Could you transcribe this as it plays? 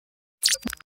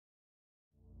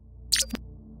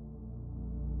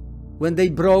When they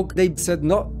broke, they said,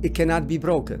 no, it cannot be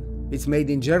broken. It's made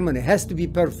in Germany, it has to be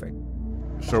perfect.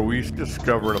 So we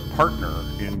discovered a partner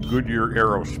in Goodyear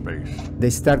Aerospace. They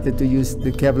started to use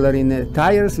the Kevlar in the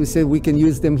tires. We said we can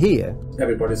use them here.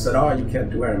 Everybody said, oh, you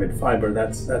can't do aramid fiber.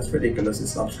 That's ridiculous.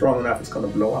 It's not strong enough. It's going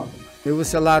to blow up. There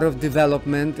was a lot of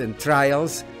development and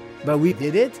trials, but we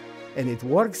did it, and it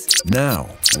works. Now,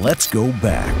 let's go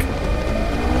back.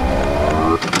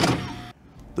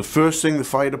 The first thing the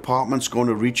fire department's going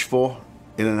to reach for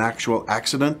in an actual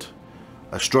accident,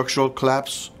 a structural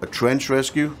collapse, a trench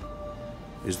rescue,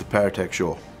 is the Paratech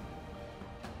shore.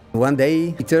 One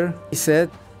day, Peter, he said,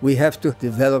 we have to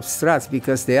develop struts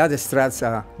because the other struts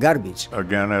are garbage.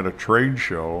 Again, at a trade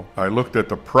show, I looked at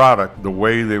the product, the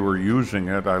way they were using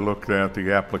it. I looked at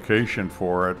the application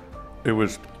for it. It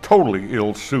was totally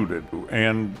ill-suited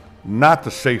and not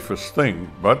the safest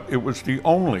thing, but it was the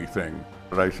only thing.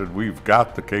 But I said, we've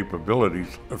got the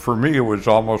capabilities. For me, it was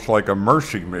almost like a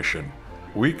mercy mission.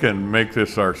 We can make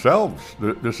this ourselves.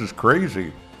 This is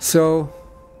crazy. So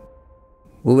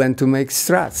we went to make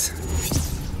struts.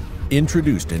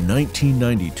 Introduced in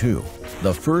 1992,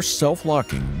 the first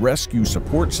self-locking rescue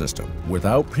support system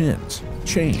without pins,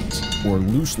 chains, or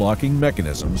loose locking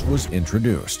mechanisms was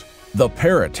introduced. The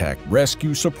Paratech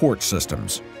Rescue Support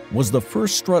Systems was the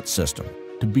first strut system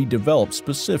to be developed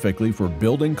specifically for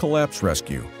building collapse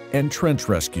rescue and trench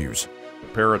rescues.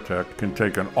 Paratech can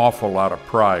take an awful lot of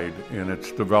pride in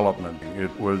its development. It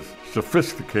was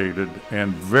sophisticated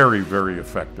and very, very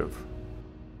effective.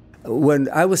 When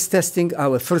I was testing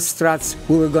our first struts,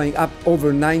 we were going up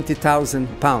over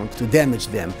 90,000 pounds to damage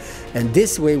them. And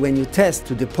this way, when you test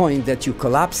to the point that you're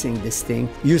collapsing this thing,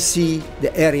 you see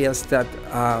the areas that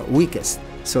are weakest.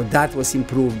 So that was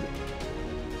improved.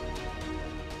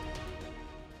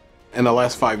 In the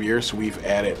last 5 years, we've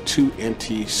added 2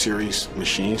 NT series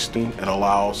machines. It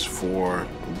allows for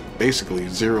basically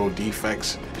 0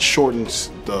 defects. It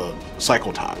shortens the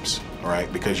cycle times, all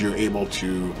right, because you're able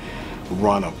to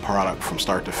run a product from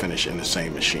start to finish in the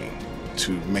same machine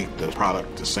to make the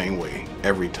product the same way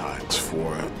every time. It's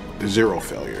for the 0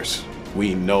 failures.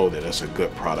 We know that it's a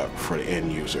good product for the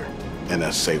end user, and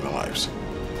that's saving lives.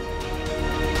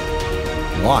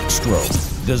 Lock Stroke,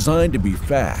 designed to be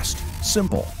fast,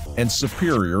 simple, and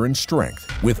superior in strength.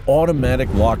 With automatic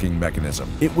locking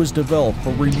mechanism, it was developed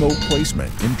for remote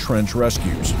placement in trench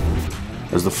rescues.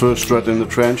 As the first strut in the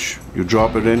trench, you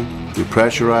drop it in, you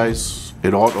pressurize,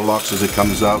 it auto-locks as it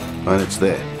comes out, and it's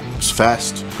there. It's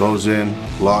fast, goes in,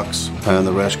 locks, and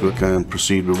the rescuer can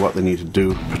proceed with what they need to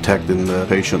do, protecting the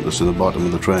patient that's in the bottom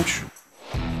of the trench.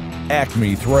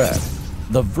 Acme Thread,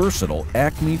 the versatile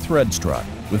Acme thread strut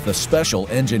with a special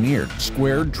engineered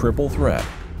squared triple thread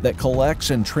that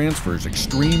collects and transfers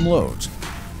extreme loads.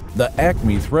 The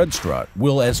Acme thread strut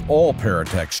will, as all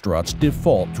Paratech struts,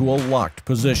 default to a locked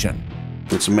position.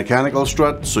 It's a mechanical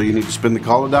strut, so you need to spin the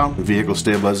collar down, vehicle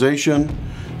stabilization,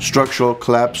 structural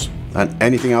collapse, and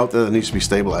anything out there that needs to be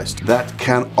stabilized. That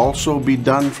can also be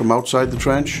done from outside the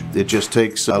trench. It just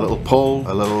takes a little pull,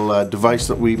 a little device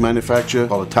that we manufacture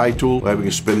called a tie tool, where we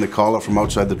can spin the collar from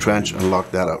outside the trench and lock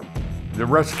that out. The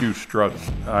rescue struts,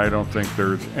 I don't think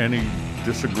there's any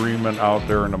disagreement out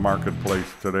there in the marketplace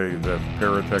today that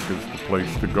Paratech is the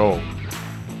place to go.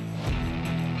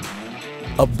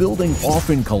 A building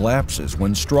often collapses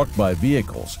when struck by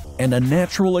vehicles, and a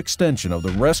natural extension of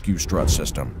the rescue strut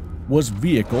system was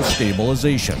vehicle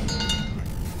stabilization.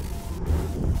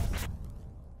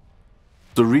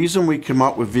 The reason we came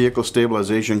up with vehicle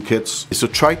stabilization kits is to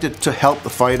try to help the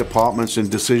fire departments in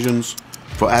decisions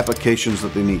for applications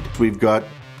that they need. We've got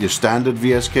your standard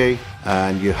VSK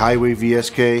and your highway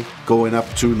VSK, going up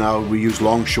to now we use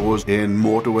longshores in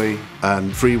motorway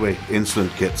and freeway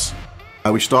incident kits.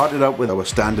 We started out with our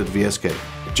standard VSK.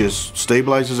 It just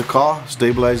stabilizes a car,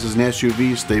 stabilizes an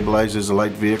SUV, stabilizes a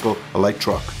light vehicle, a light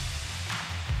truck.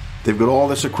 They've got all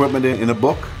this equipment in a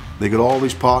book. They got all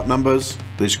these part numbers.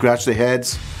 They scratch their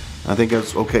heads and think,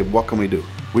 okay, what can we do?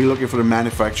 We're looking for the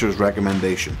manufacturer's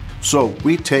recommendation. So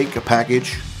we take a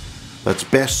package that's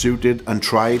best suited and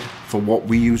tried for what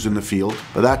we use in the field.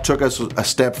 But that took us a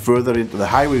step further into the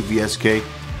highway VSK,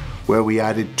 where we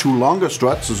added 2 longer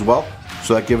struts as well.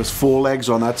 So that gave us 4 legs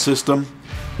on that system,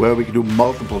 where we could do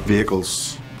multiple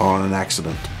vehicles on an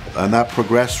accident. And that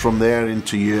progressed from there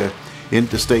into your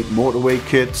interstate motorway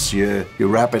kits, your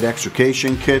rapid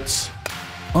extrication kits.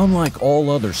 Unlike all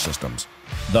other systems,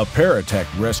 the Paratech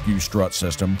Rescue Strut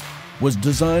System was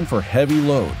designed for heavy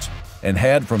loads and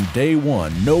had from day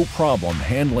one no problem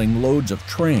handling loads of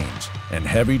trains and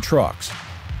heavy trucks,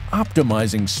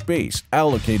 optimizing space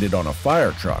allocated on a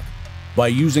fire truck by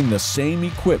using the same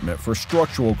equipment for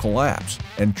structural collapse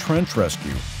and trench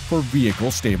rescue for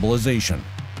vehicle stabilization.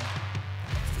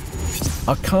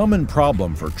 A common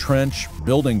problem for trench,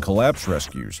 building collapse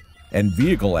rescues, and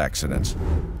vehicle accidents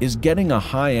is getting a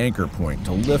high anchor point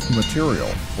to lift material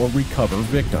or recover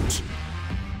victims.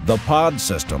 The pod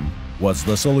system was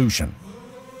the solution.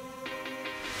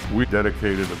 We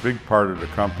dedicated a big part of the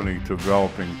company to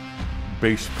developing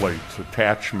base plates,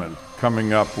 attachment,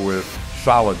 coming up with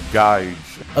solid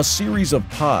guides. A series of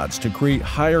pods to create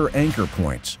higher anchor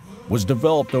points was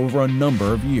developed over a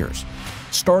number of years,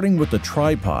 starting with the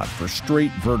tripod for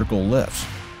straight vertical lifts,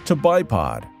 to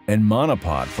bipod and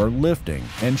monopod for lifting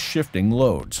and shifting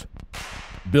loads.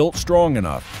 Built strong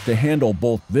enough to handle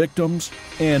both victims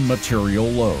and material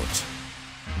loads.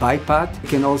 Bipod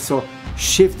can also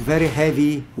shift very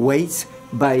heavy weights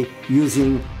by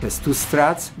using just two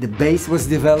struts. The base was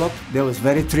developed. That was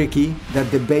very tricky,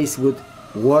 that the base would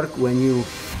work when you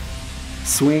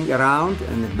swing around,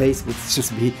 and the base would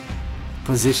just be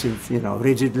positioned,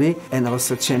 rigidly, and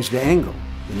also change the angle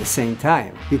at the same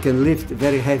time. You can lift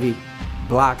very heavy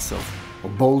blocks or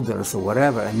boulders or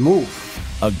whatever and move.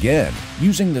 Again,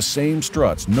 using the same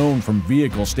struts known from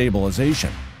vehicle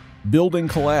stabilization, building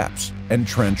collapse, and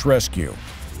trench rescue.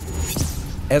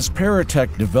 As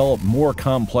Paratech developed more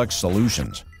complex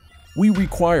solutions, we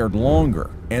required longer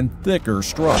and thicker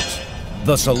struts.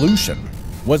 The solution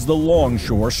was the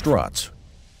longshore struts.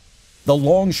 The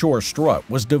longshore strut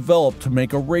was developed to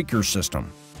make a raker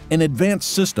system, an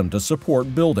advanced system to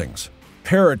support buildings.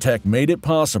 Paratech made it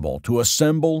possible to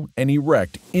assemble and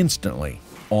erect instantly,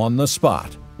 on the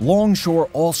spot.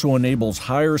 Longshore also enables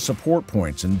higher support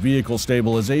points in vehicle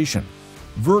stabilization,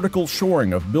 vertical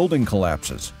shoring of building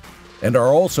collapses, and are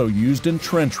also used in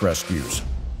trench rescues.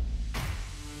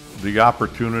 The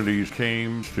opportunities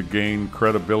came to gain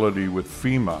credibility with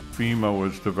FEMA. FEMA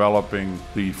was developing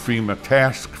the FEMA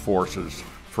task forces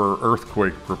for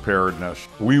earthquake preparedness.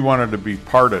 We wanted to be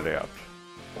part of that.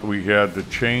 We had to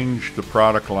change the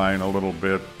product line a little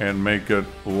bit and make it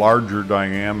larger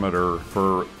diameter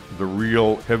for the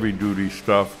real heavy-duty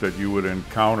stuff that you would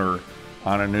encounter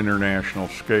on an international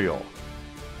scale.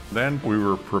 Then we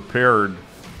were prepared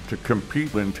to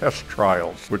compete in test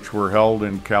trials, which were held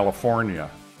in California.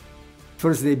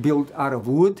 First they built out of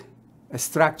wood a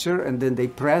structure, and then they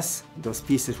press. Those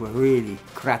pieces were really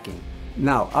cracking.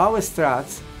 Now our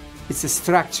struts, it's a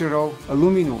structural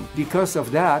aluminum. Because of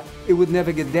that, it would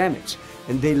never get damaged.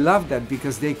 And they loved that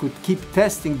because they could keep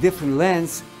testing different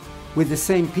lengths with the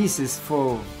same pieces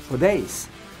for days.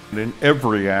 And in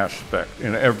every aspect,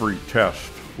 in every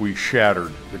test, we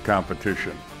shattered the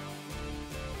competition.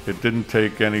 It didn't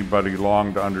take anybody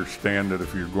long to understand that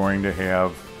if you're going to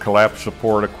have collapse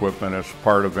support equipment as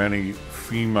part of any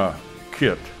FEMA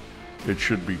kit, it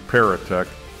should be Paratech.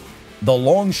 The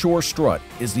longshore strut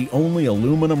is the only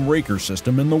aluminum raker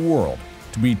system in the world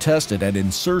to be tested at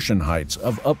insertion heights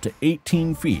of up to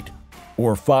 18 feet,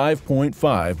 or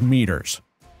 5.5 meters.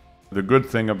 The good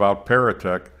thing about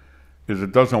Paratech is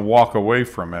it doesn't walk away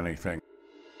from anything.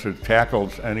 It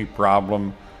tackles any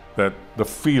problem that the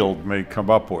field may come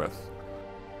up with.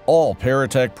 All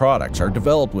Paratech products are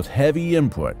developed with heavy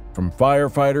input from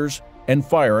firefighters and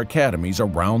fire academies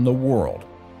around the world.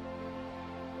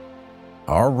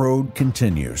 Our road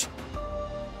continues.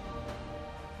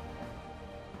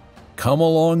 Come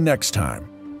along next time.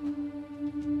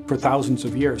 For thousands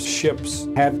of years, ships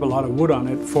had a lot of wood on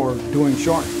it for doing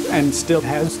shoring, and still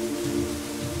has.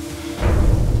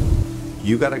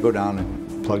 You got to go down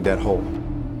and plug that hole.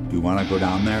 You want to go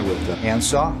down there with a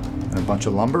handsaw and a bunch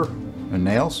of lumber and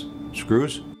nails,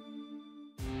 screws,